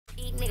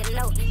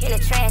dope in the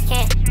trash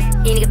can.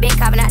 These niggas been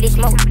copping out this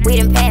smoke, we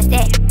done passed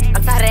that.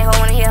 I'm tired of that hoe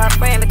wanna hear her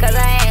friend because her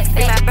ass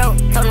fat. My bro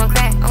told him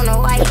crack, I don't know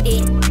why he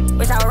did.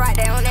 Wish I was right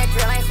there on that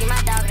drill, I ain't seen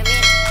my dog in a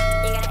minute.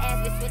 You gotta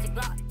ask me to switch the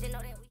Glock, just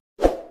know that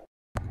we.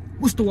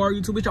 What's the word,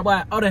 YouTube? Bitch, y'all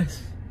boy,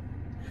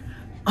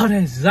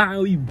 that's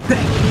Zion. We back in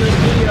this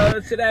video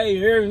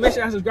today. Make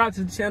sure y'all subscribe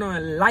to the channel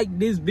and like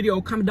this video.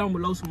 Comment down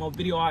below some more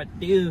video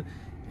ideas.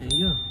 And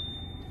yeah.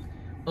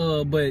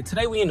 But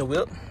today we in the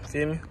whip.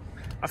 Feel me?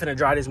 I'm finna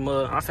dry this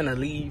mud. I'm finna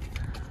leave.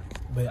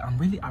 But I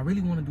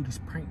really want to do this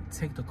prank.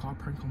 Take the car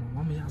prank on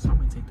my mama, y'all. So I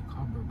might take the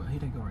car, bro. But here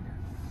they go right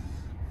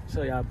now.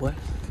 Show y'all, boy.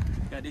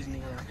 Got this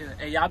nigga right here.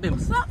 Hey, y'all been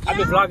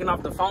vlogging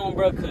off the phone,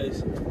 bro,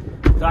 cause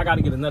I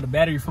gotta get another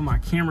battery for my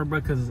camera,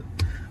 bro, cause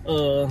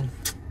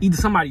either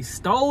somebody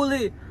stole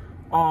it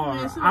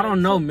or I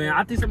don't know, man.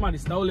 I think somebody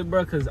stole it,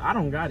 bro, cause I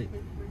don't got it.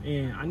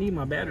 And I need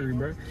my battery,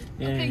 bro.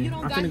 And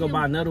I'm finna go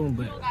buy another one,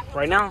 but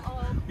right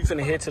now, we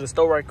finna head to the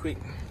store right quick.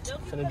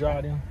 Finna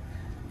drive them.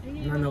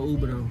 Not no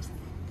Uber, though.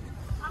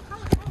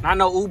 Not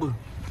no Uber.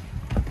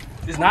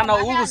 It's not no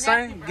Uber,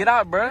 son. Get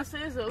out, bro.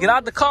 Get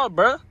out the car,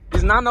 bro.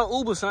 It's not no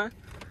Uber, son.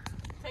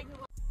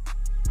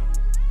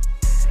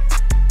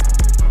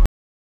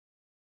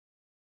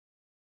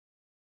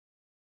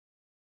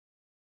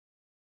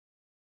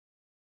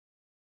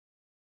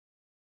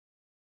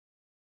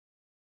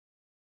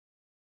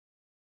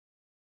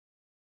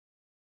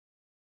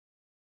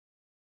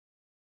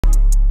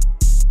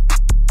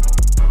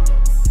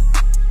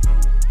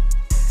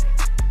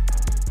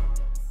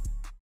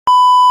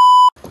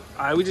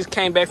 All right, we just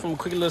came back from a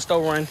quick little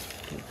store run.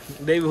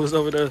 David was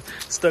over there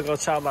stuck on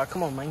child lock.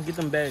 Come on, man, get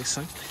them bags,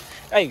 son.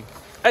 Hey,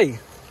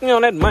 you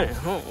on that money?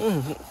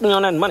 You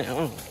on that money?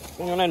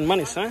 You on that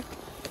money, son?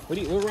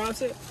 What Ron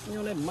said? You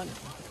on that money?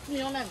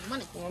 You on that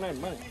money? You on that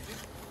money?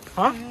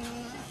 Huh?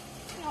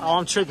 Oh,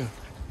 I'm tripping.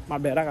 My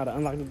bad. I gotta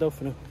unlock the door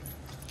for them.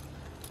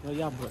 Oh,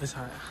 y'all, bro, it's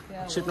hot.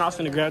 Tripping. I was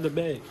finna grab the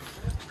bag.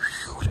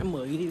 Whew, that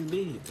mug, it is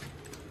big.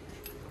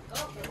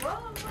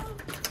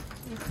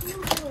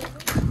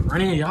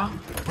 Run in, y'all.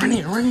 Run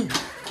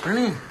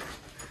in.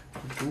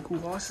 Cool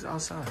wasps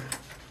outside.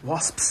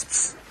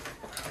 Wasps.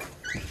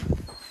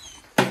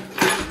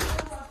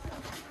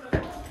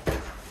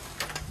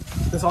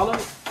 That's all of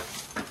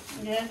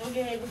it? Yeah, go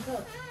get it.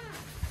 Go.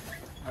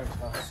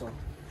 Alright, so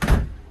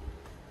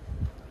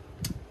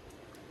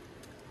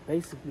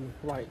basically,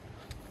 like,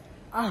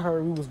 I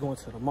heard we was going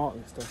to the mall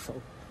and stuff,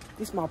 so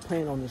this is my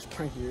plan on this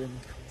prank here.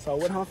 So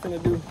what I'm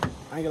finna do,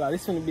 I ain't gonna lie,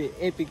 this finna be an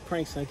epic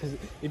prank, son, because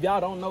if y'all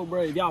don't know,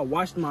 bro, if y'all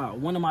watched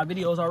one of my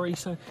videos already,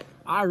 son,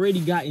 I already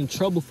got in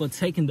trouble for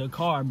taking the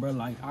car, bro.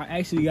 Like, I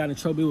actually got in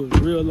trouble. It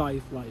was real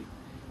life. Like,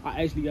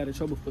 I actually got in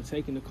trouble for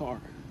taking the car,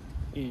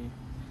 and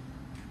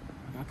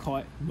I got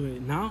caught.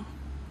 But now,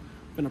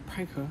 I'm finna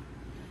prank her,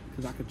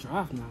 because I could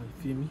drive now,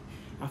 you feel me?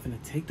 I'm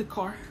finna take the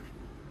car,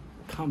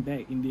 come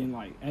back, and then,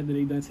 like, after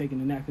they done taking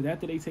the nap, because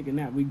after they take a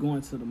nap, we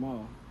going to the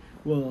mall.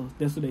 Well,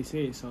 that's what they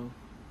said, so I'm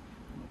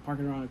gonna park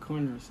it around the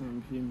corner or something,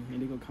 you feel me?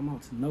 And they gonna come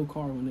out to no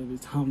car whenever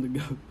it's time to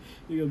go.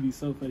 It's gonna be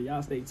so funny.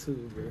 Y'all stay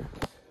tuned, bro.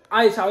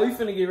 Alright, y'all, we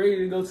finna get ready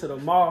to go to the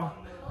mall.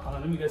 Hold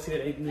on, let me go see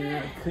that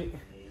 8 quick.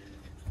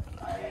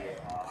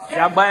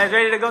 Y'all boys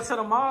ready to go to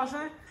the mall,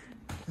 son?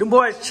 Them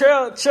boys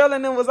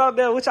chilling and was out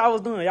there. What y'all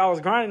was doing? Y'all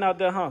was grinding out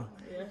there, huh?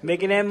 Yeah.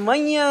 Making that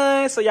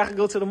money, so y'all could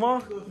go to the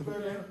mall.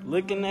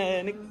 Looking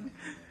at nigga.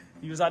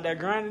 You was out there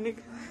grinding,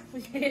 nigga?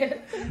 Yeah.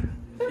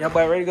 Y'all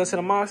boy ready to go to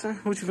the mall, son?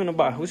 What you finna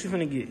buy? What you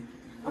finna get?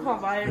 I'm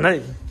gonna buy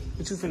everything. Nothing.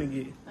 What you finna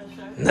get?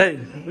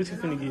 Nothing. What you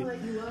finna get?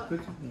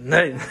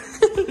 Nothing.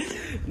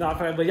 Nah,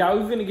 but y'all,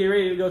 we finna get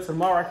ready to go to the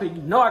mall right quick.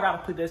 You know I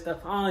gotta put that stuff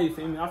on, you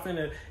feel me? I'm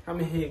finna come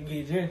in here and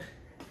get dressed.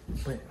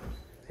 But,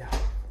 yeah,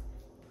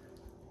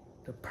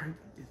 the prank,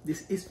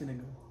 this is finna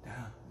go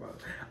down, bro.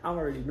 I'm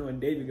already knowing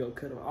David gonna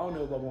cut up. I don't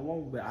know about my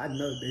mom, but I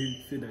know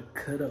David finna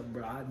cut up,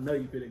 bro. I know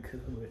you finna cut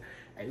up. But,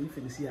 hey, we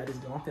finna see how this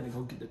go. I'm finna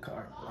go get the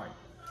car. Like,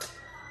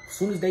 as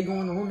soon as they go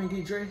in the room and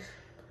get dressed,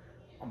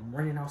 I'm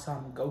running outside.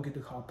 I'm gonna go get the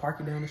car, park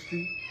it down the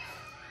street.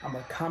 I'm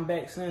gonna come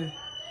back, son,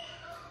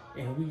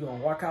 and we gonna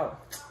walk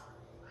out.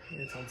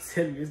 Yes, I'm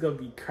telling you, it's gonna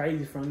be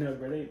crazy from there,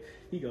 bro.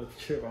 He gonna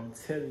trip. I'm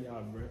telling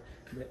y'all, bro.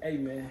 But hey,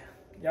 man,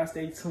 y'all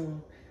stay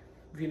tuned.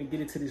 We're gonna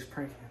get into this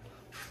prank.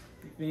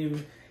 You feel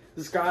me?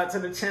 Subscribe to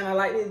the channel,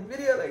 like this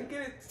video, like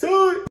get it to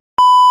it.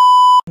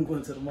 I'm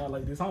going to the mall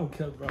like this. I don't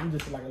care, bro. I'm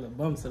just like a little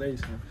bum today,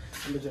 son.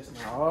 I'm just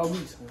all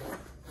week, son.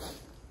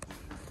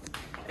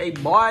 Hey,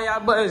 boy,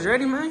 y'all boys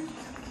ready, man?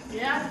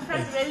 Yeah, I'm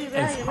trying to baby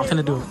back. I'm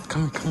finna do it.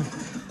 Come on.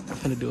 I'm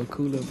finna do a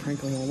cool little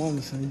prank on my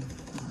mama, son.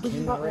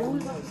 You gotta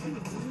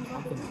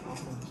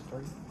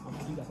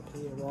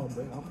play it raw,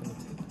 bro. I'm finna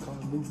take the car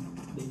and move it.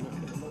 They not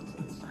gonna know.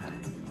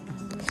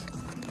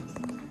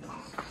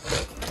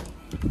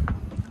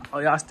 Oh,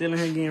 y'all still in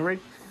here getting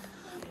ready?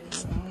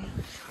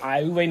 All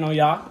right, we waiting on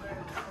y'all.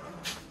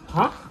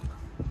 Huh?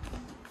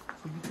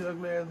 You tell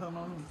glass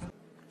on.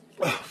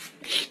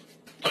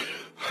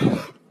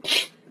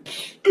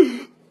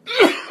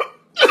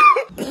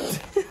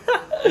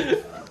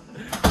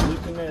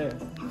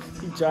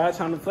 Y'all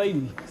trying to play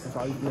me. That's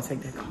why we gonna take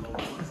that car.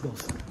 Let's go,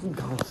 son. We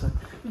go, son.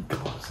 We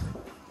go, son.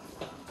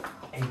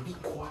 Hey, be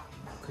quiet,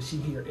 cause she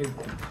hear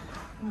everything.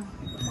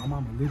 My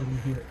mama literally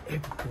hear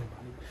everything.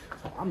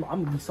 So I'm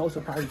gonna be so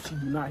surprised if she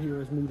do not hear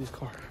us move this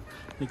car.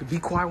 Nigga, be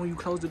quiet when you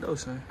close the door,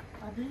 son.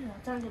 I did.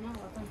 I turned it on.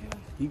 I turned it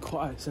on. Be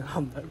quiet, son.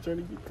 I'm not trying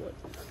to get caught.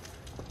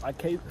 I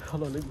can't.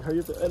 Hold on, let me hurry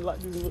up and unlock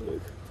this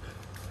mug.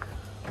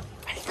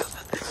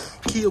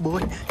 Kia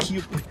boy.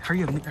 Kia boy.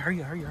 Hurry up, nigga.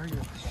 Hurry up, hurry up, hurry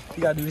up.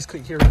 You gotta do this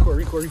quick. Here,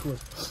 record. Hurry up,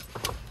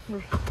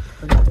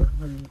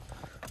 hurry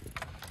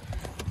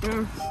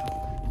up.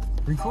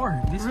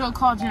 Record. This Real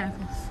call Jackers.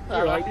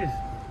 here, like this.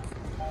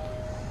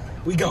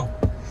 We go.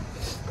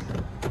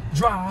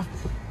 Drive.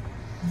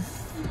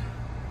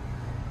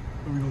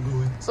 Where we gonna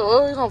go in? So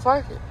where we gonna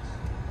park it?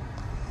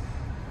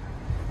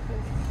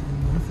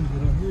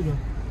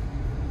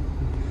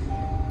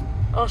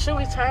 Oh, should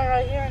we turn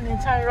right here and then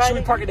turn right? Should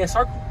we park at that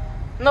circle?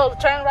 No,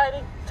 turn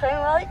right,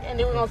 and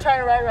then we're gonna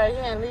turn right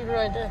here and leave it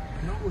right there.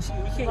 No, we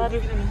can't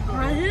leave it in the middle.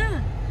 Right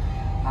here.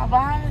 Not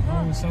behind the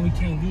car. So we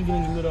can't leave it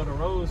in the middle of the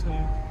road, son.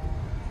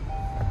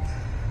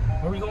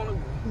 Where we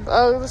going?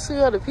 Oh, let's see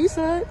how the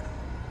Pizza Hut.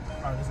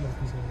 Alright, let's go to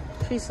Pizza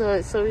Hut. Pizza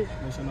Hut, so we...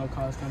 Make sure no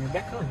cars coming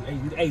back up.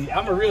 Hey,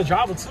 I'm a real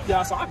driver too,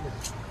 y'all, so I'm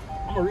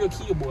a real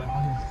Kia boy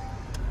out here.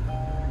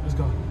 Let's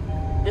go.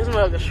 This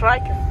mother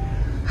striker.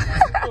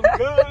 Oh,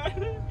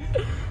 God.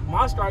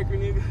 My striker,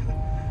 nigga.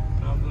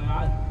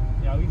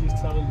 Yeah, we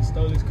just totally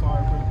stole this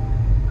car, bro.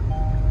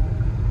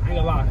 I ain't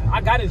gonna lie.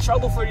 I got in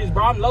trouble for this,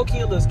 bro. I'm low-key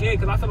a little scared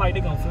because I feel like they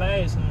gonna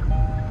flash,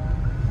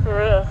 man. For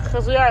real.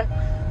 Because we are,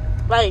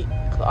 like,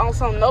 on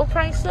some no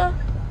prank stuff.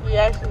 We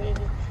actually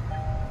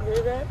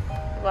did that.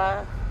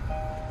 Wow.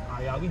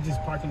 Alright, y'all, we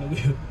just parking the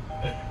wheel.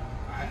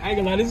 I ain't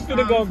gonna lie, this is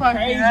finna go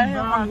crazy, right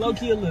bro. I'm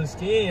low-key a little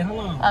scared. Hold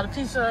on. Out of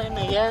Pizza Hut in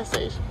the gas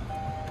station.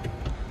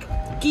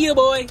 Kia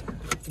boy.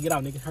 Get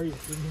out, nigga. Hurry up.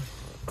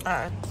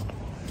 Alright.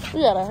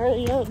 We gotta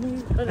hurry up,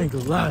 dude. I ain't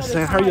gonna lie,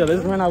 son. Hurry up.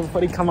 Let's run out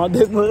before they come out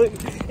this mug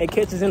and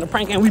catch us in the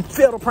prank. And we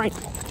failed the prank.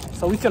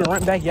 So we finna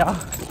run back, y'all.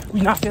 We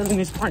not failing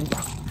this prank,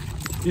 bro.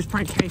 This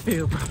prank can't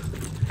fail, bro.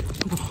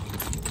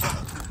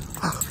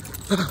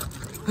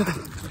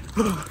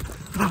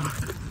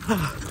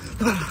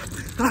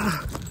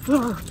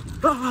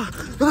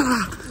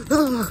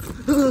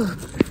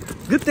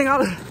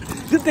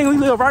 Good thing we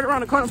live right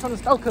around the corner from the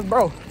store, cause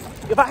bro,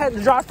 if I had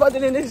to drive further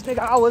than this nigga,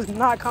 I was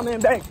not coming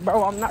back,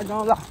 bro. I'm not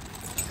gonna lie.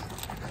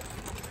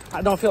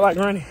 I don't feel like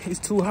running. It's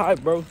too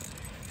hot, bro.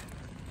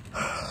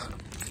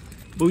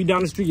 But we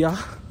down the street, y'all.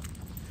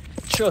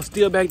 Truck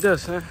still back there,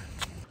 son.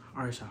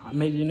 All right, y'all. I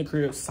made it in the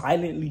crib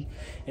silently,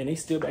 and they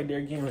still back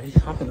there getting ready.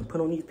 I'm gonna put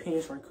on these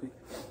pants right quick,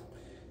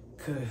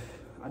 cause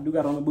I do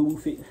got on a boo-boo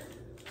fit.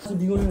 To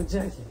be wearing a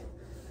jacket.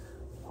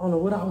 I don't know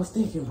what I was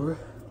thinking, bro.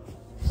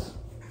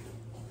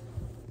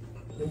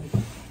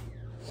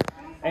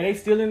 Hey, they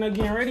still in there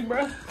getting ready,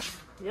 bro?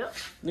 Yep.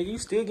 Nigga, you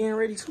still getting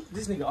ready too?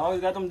 This nigga always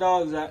got them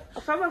dogs out.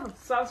 I'm talking about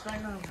the sauce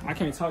right now. I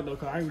can't talk though,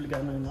 cause I ain't really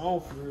got nothing on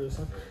for real,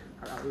 son.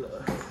 I got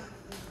love.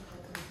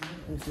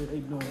 Let me see what they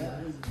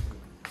doing.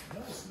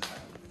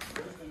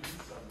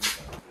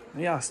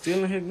 Y'all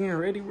still in here getting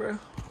ready, bro?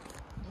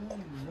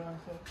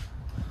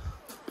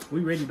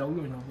 We ready though,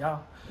 we know,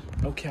 y'all.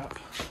 No cap.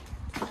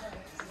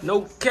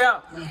 No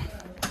cap.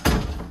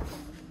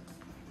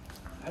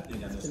 I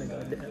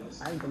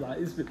ain't gonna lie,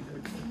 it's 50.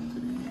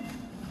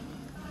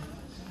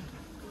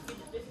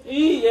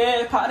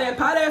 Yeah, pop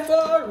that for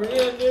a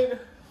real nigga.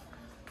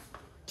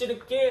 To the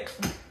kid.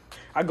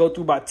 I go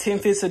through about 10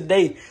 fits a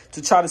day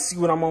to try to see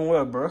what I'm on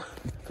with, bro.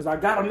 Cause I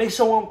gotta make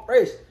sure I'm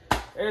fresh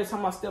every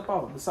time I step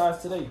out,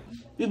 besides today.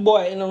 This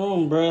boy in the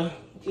room, bro.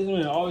 This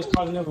man always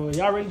calling everyone.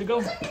 Y'all ready to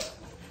go?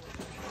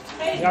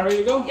 Hey. Y'all ready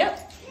to go?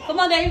 Yep. Come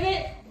on,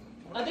 David.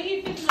 I think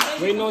he's fixing the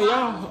baby. Waiting on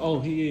y'all? Oh,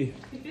 he is.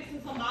 He's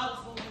fixing some bottles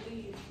for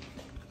me.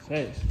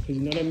 Thanks. Cause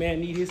you know that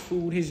man need his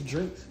food, his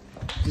drinks,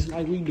 just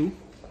like we do.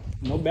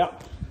 No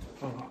doubt.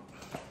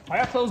 I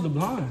gotta close the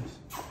blinds.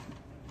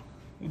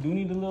 We do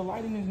need a little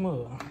light in this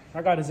mug.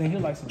 I got us in here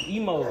like some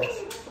emos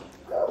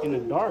in the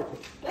dark.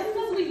 That's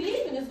because we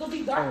leaving. It's gonna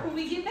be dark when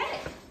we get back.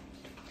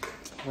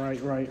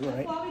 Right.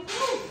 That's why we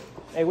close.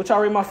 Hey, what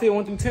y'all rate my fit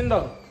 1 through 10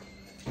 though?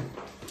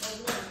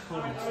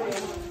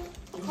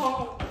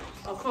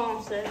 A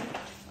calm 7.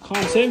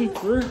 Calm 7,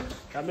 for real?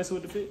 Got messing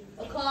with the fit?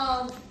 A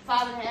calm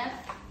 5.5.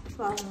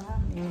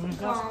 5.5.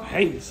 Calm.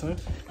 Hey, son.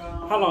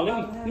 Hold on,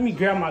 let me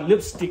grab my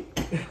lipstick.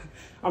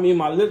 I mean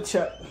my lip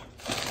chap.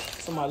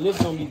 So my lips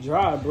don't be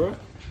dry, bro.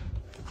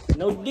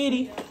 No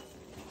diddy.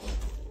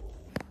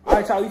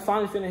 Alright, y'all, we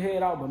finally finna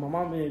head out, but my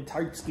mom and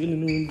Tyke still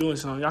in the room doing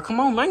something. Y'all come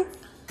on, man.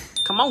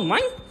 Come on,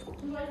 man.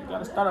 You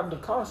gotta start up the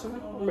car, son.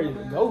 I'm ready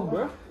to go,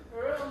 bro.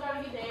 For real, we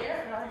gotta get the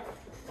air.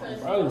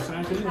 Bro,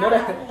 son, cause you know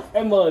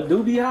that mud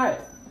do be hot.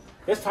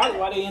 That's probably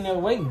why they in there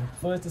waiting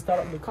for us to start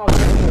up the car.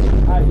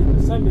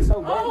 The sun be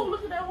so bright. Oh,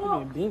 look at that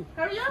wall.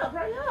 Hurry up.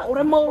 Oh,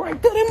 that mud right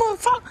there, that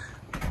motherfucker.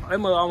 Oh, that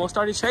mud almost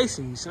started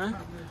chasing me, son.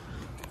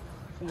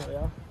 Come on,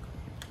 y'all.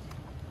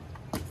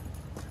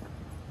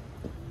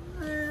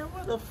 Man,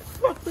 what the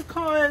fuck the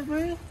car is,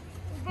 man?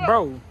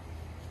 Bro.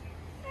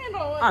 Ain't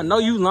no way. I know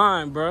you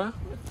lying, bro.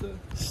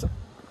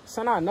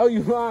 Son, I know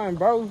you lying,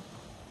 bro.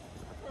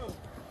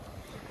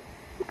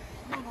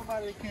 Ain't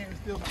nobody that came and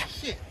steal my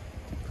shit.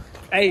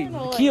 Hey,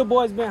 the Kia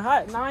boys been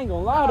hot. Nah, I ain't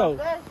gonna lie though.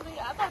 Seriously,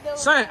 I thought that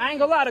was Son, I ain't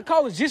gonna lie. The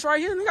car was just right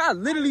here. Nigga, I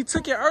literally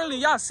took it earlier.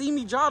 Y'all see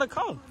me draw the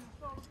car.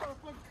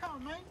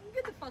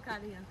 Get the fuck out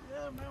of here.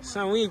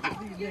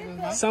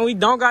 Son, we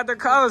don't got the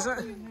car,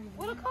 son.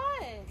 What a car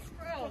is?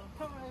 Bro.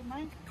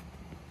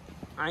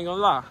 I ain't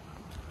gonna lie.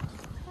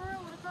 For real,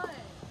 what a car is?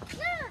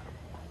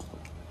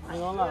 I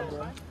ain't gonna lie,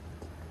 bro.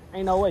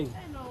 Ain't no way.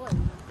 Ain't no way.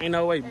 Ain't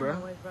no way, bro.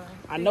 No way, bro.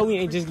 I know we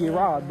ain't just get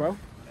robbed, bro.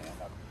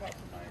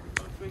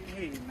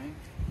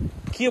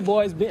 Kia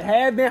boys have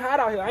been hot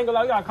out here. I ain't gonna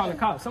lie, we gotta call the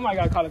cops. Somebody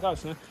gotta call the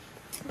cops, man.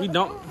 We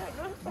don't.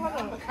 The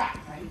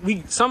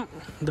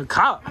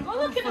cop. Go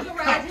look in the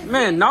garage.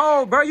 Man,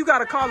 no, bro, you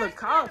gotta call the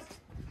cops.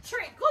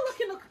 Trent, go look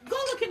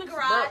in the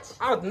garage.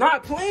 I'm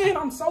not playing.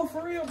 I'm so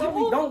for real, bro.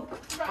 We don't.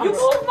 You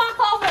moved my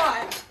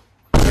car.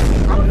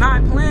 I'm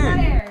not Right playing.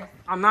 there.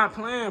 I'm not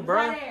playing, bro.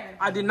 Right there.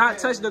 I did not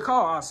touch the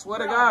car. I swear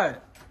to God.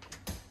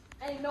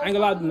 Ain't no I ain't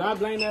gonna lie, do not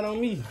blame that on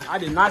me. I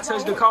did not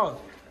touch the car.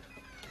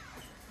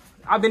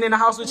 I've been in the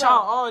house with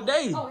y'all all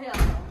day. Oh, hell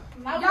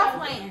no. Y'all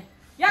playing.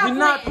 Y'all We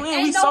not playing.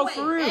 Ain't We no so way.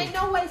 for real. Ain't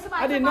no way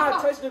somebody I did took my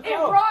not car. touch the In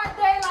car. broad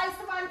daylight,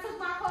 somebody took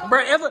my car. Bro,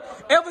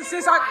 ever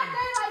since I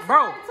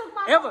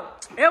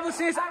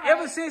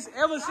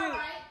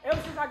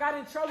got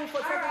in trouble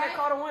for taking that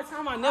car the one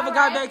time, I never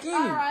got back in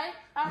it.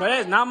 But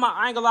that's not my.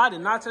 I ain't gonna lie, I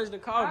did not touch the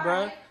car,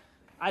 bro.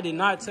 I did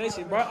not touch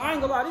it, bro. I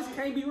ain't gonna lie, this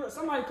can't be real.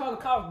 Somebody call the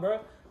cops, bro.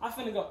 I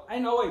finna go.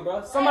 Ain't no way,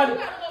 bro. Somebody.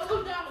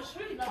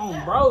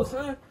 Bro,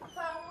 son.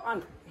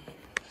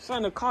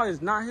 Son, the car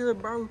is not here,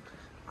 bro.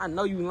 I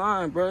know you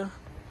lying, bro.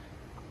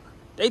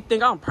 They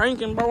think I'm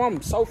pranking, bro.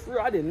 I'm so free.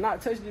 I did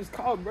not touch this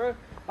car, bro.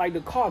 Like,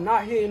 the car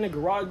not here in the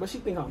garage, but she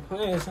think I'm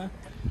playing, son.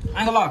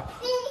 I ain't gonna lie.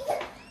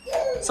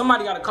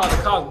 Somebody gotta call the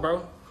cops,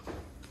 bro.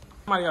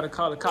 Somebody gotta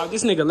call the cops.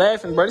 This nigga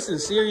laughing, bro. This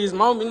is a serious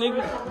moment,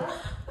 nigga.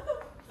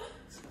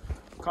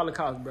 Call the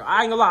cops, bro.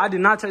 I ain't gonna lie. I did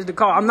not touch the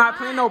car. I'm not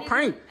playing no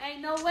prank. Ain't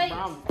no way.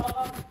 Bro,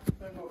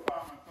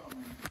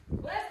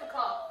 Where's the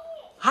car?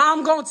 how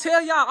I'm gonna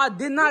tell y'all I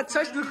did not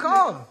touch the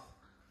car?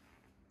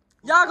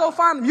 Y'all go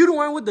find him. You the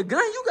one with the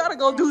gun. You gotta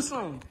go do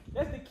something.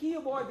 That's the Kia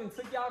boys that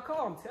took y'all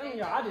car. I'm telling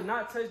y'all, I did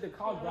not touch the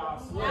car, bro.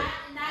 I swear.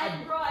 Not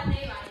in broad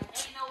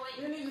daylight.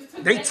 Ain't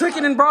no way. They took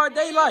it in broad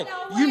daylight.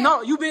 You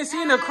know, you been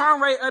seeing the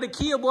crime rate of the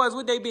Kia boys,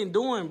 what they been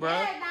doing, bro.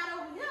 Not over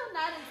here,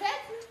 not in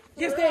Texas.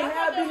 Yes, they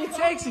have been in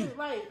Texas.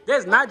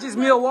 That's not just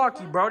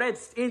Milwaukee, bro.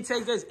 That's in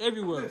Texas. That's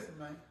everywhere.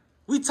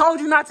 We told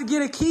you not to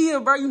get a Kia,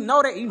 bro. You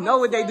know that. You know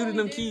what they do to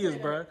them Kias,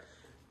 bro.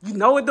 You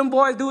know what them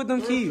boys do with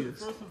them Kias.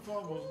 First and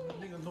foremost,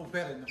 niggas know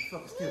better than to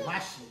fucking steal my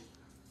shit.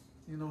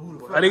 You know who the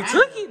fuck? Oh, they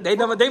took it.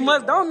 They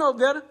must don't know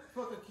better.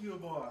 Fuck a Kia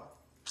boy.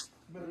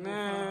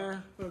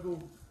 Man. Better go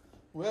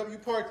wherever you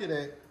parked it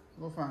at.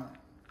 Go find it.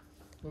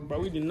 Bro,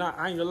 we did not.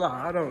 I ain't gonna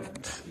lie.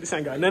 This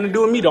ain't got nothing to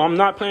do with me though. I'm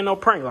not playing no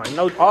prank. Like,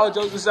 no, all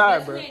jokes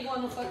aside, bro. Ain't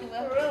going no fucking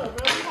left.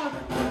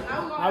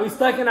 Now we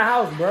stuck in the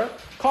house, bro.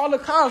 Call the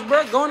cops, bro.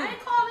 I ain't calling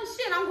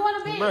shit. I'm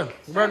going to bed.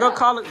 Bro, go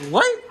call it.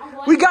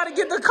 What? We gotta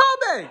get the car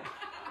back.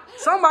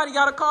 Somebody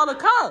gotta call the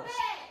cops.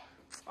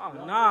 Oh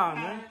nah,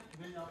 man.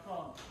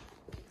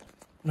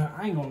 Nah,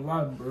 I ain't gonna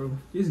lie, bro.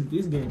 This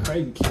getting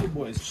crazy. Kid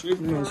boys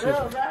tripping and shit.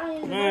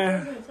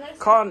 Man,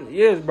 call.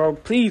 Yes, bro.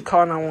 Please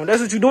call 911.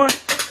 That's what you doing?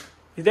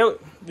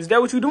 Is that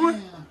what you doing?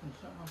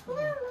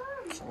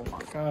 Oh my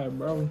God,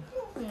 bro.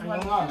 I ain't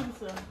gonna lie.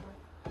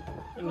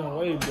 Ain't no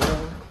way,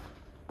 bro.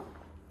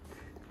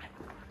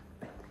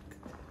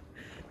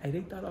 Hey,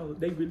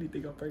 they really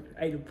think I'm pranked.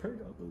 Hey, the prank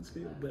almost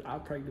failed, but I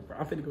pranked it, bro.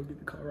 I'm finna go get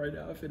the car right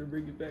now. I'm finna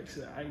bring it back,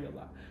 so I ain't gonna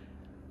lie.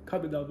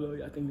 Comment down below.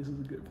 I think this was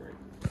a good prank.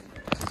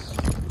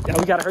 Yeah,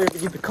 we gotta hurry up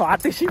and get the car. I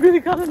think she really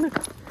calling the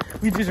car.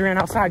 We just ran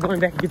outside going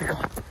back and get the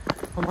car.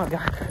 Oh my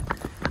God.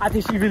 I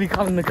think she really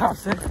calling the cops,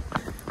 son.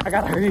 I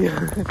gotta hurry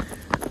up.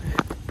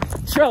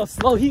 Trail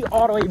slow, he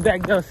all the way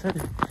back there, son.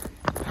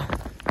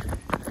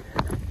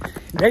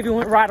 Baby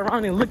went right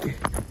around and looking.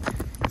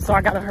 So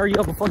I gotta hurry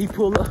up before he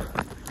pull up.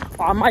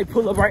 Or I might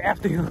pull up right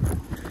after him.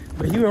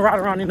 But he went right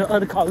around in the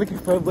other car looking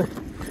for it, but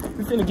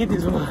we finna get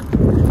this one.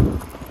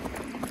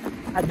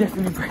 I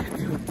definitely pray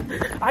to you.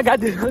 I got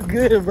this look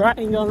good, bro. I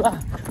ain't gonna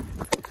lie.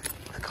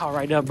 Car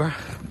right there, bro.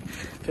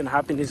 Finna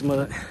hop in this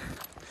mud.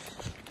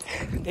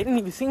 They didn't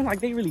even seem like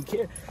they really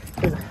care.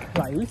 Cause,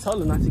 like, we told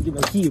her not to get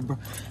no kid, bro.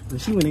 But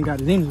she went and got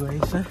it anyway,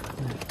 son.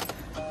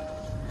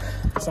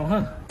 So,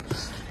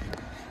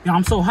 yo,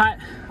 I'm so hot.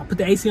 I put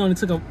the AC on and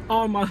took off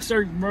all my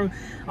shirts, bro.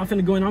 I'm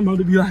finna go in. I'm about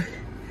to be like,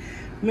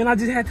 man,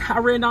 I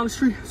ran down the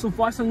street. So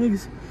far, some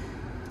niggas.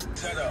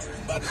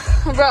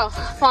 Bro,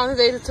 finally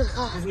made it to the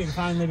car. This nigga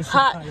finally made it to the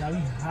Hot. car. Y'all, we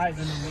hiding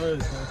in the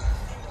woods, bro.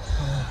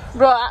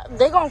 Bro,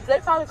 they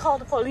probably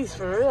called the police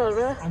for real,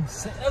 bro.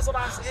 That's what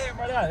I said,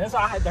 bro. That's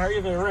why I had to hurry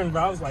up and run,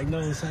 bro. I was like, no,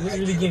 son, this is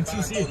really getting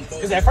too serious.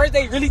 Because at first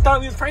they really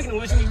thought we was pranking,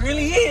 which we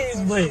really is,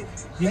 but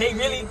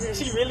then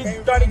she really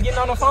started getting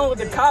on the phone with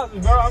the cops,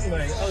 bro. I was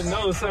like, oh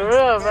no, son. For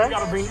real, bro. We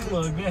gotta bring this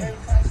mug back.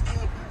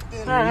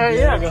 Alright,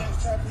 yeah.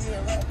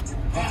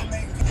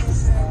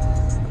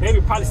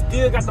 Baby probably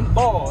still got them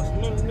balls.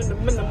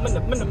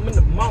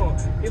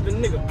 If the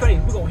nigga play,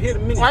 we gon' hit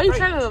him in his Why you face.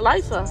 turning the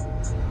lights off?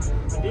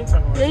 I didn't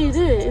turn the lights Yeah, you off.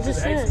 did. It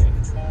just said.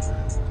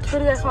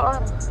 Put it back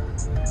on auto.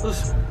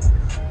 Listen.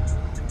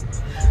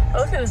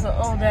 Look at this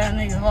old ass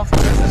nigga.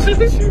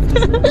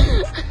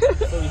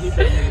 So we hit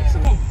that nigga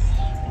too.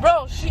 Bro,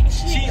 she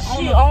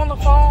on the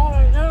phone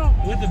right now.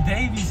 With the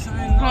baby,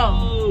 son.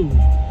 No.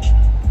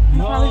 You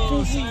probably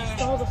think she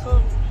stole the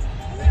phone.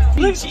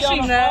 Look, she on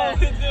the phone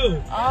with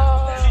dude.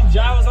 Oh.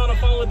 Jai was on the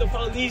phone with the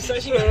police, so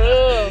she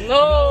No.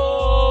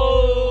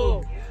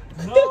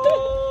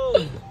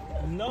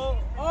 No.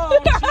 Oh,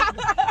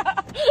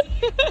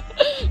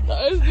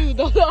 This dude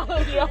don't know.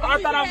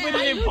 I thought I put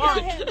it in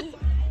park.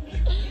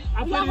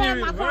 I put it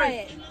in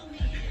reverse.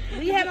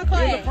 Do you have my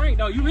card? It's a prank,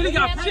 though. You really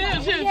got Do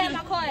pranked. you have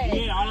my card?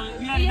 Yeah,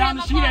 you had it down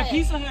the street at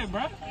Pizza Hut,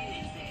 bro.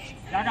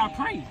 Y'all got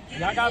pranked.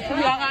 Y'all got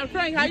pranked. Y'all got a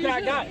prank. How you got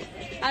feel? got.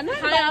 I know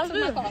How y'all took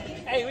my feel? car.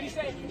 Hey, what he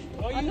say?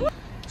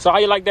 So how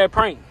you like that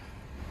prank?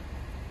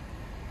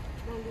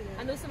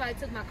 I knew somebody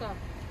took my car.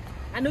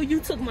 I knew you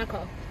took my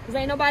car. Cause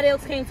ain't nobody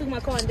else came and took my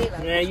car in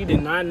daylight. Man, you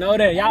did not know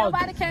that. Y'all,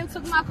 Nobody came and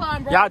took my car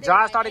and y'all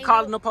Josh started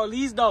calling the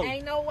police though.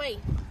 Ain't no way.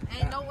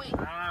 Ain't no way.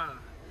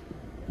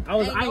 I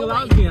was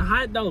getting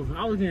hot though.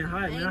 I was getting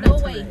hot, man. I Ain't no had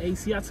to way. turn the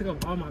AC. I took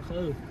off all my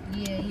clothes.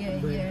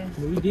 Yeah.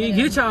 But we did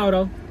get y'all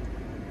though.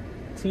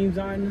 Teams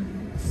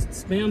on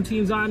spam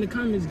teams on in the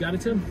comments. Gotta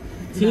tell them.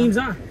 Teams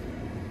on.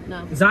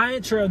 No.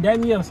 Zion Trail, that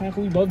me up, son.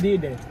 We both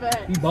did that.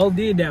 Right. We both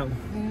did that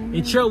one.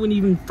 And Trail wasn't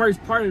even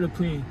first part of the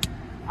plan.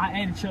 I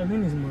added Trail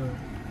in this mud.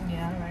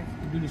 Yeah, alright.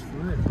 We do this for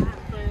real.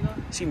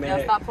 She Y'all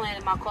mad. stop playing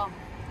in my car.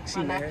 She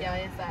I'll knock mad. y'all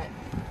inside.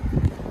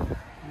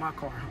 My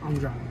car. I'm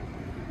driving.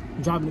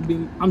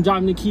 I'm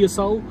driving the Kia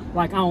Soul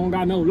like I don't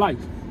got no life.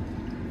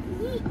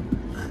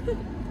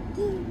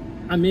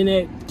 I'm in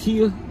that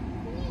Kia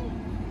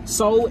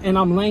Soul and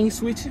I'm lane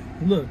switching.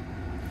 Look,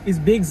 it's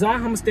Big Zai.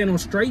 I'm gonna stand on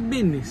straight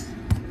business.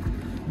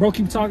 Bro,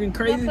 keep talking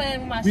crazy.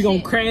 playing with my We gonna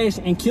shit. crash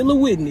and kill a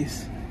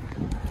witness.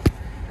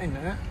 Hey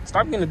man,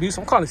 stop getting abused.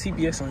 I'm calling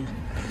CPS on you.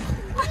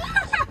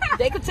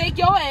 They could take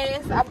your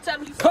ass. I'm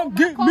telling you. Come stole my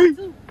get car, me.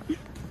 too.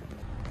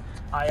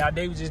 Alright, y'all,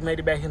 David just made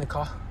it back in the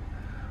car.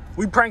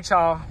 We pranked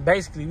y'all.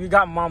 Basically, we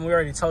got mom. We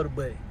already told her,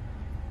 but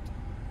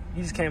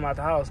you just came out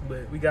the house.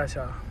 But we got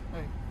y'all.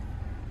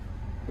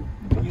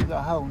 You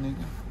the hoe, nigga.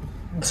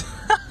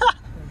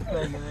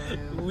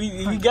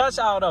 We got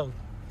y'all though.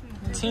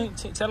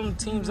 Tell them the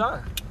team's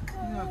on.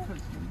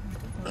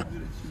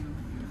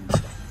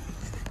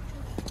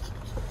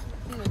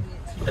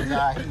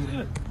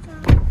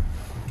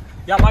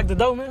 Y'all like the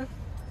dough, man?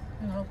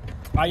 No.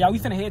 Alright, y'all, we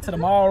finna head to the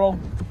mall.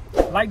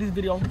 Like this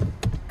video.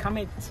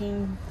 Comment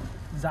Team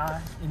Zai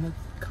in the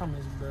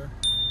comments, bro.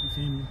 You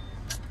feel me?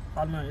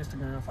 Follow me on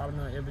Instagram. Follow me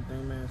on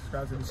everything, man.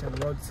 Subscribe to the channel.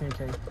 Road to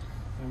 10K.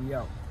 And we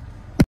out.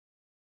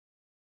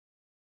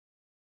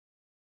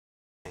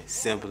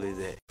 Simple as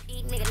that.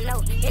 Eat nigga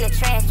note in the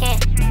trash can.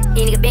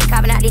 These nigga been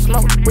copping out this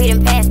smoke. We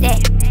done passed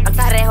that. I'm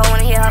tired of that hoe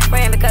wanna hear her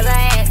friend because I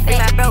asked. Free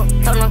my bro.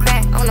 Told him I'm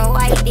crack. I don't know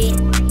why he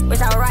did. Wish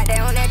I was right.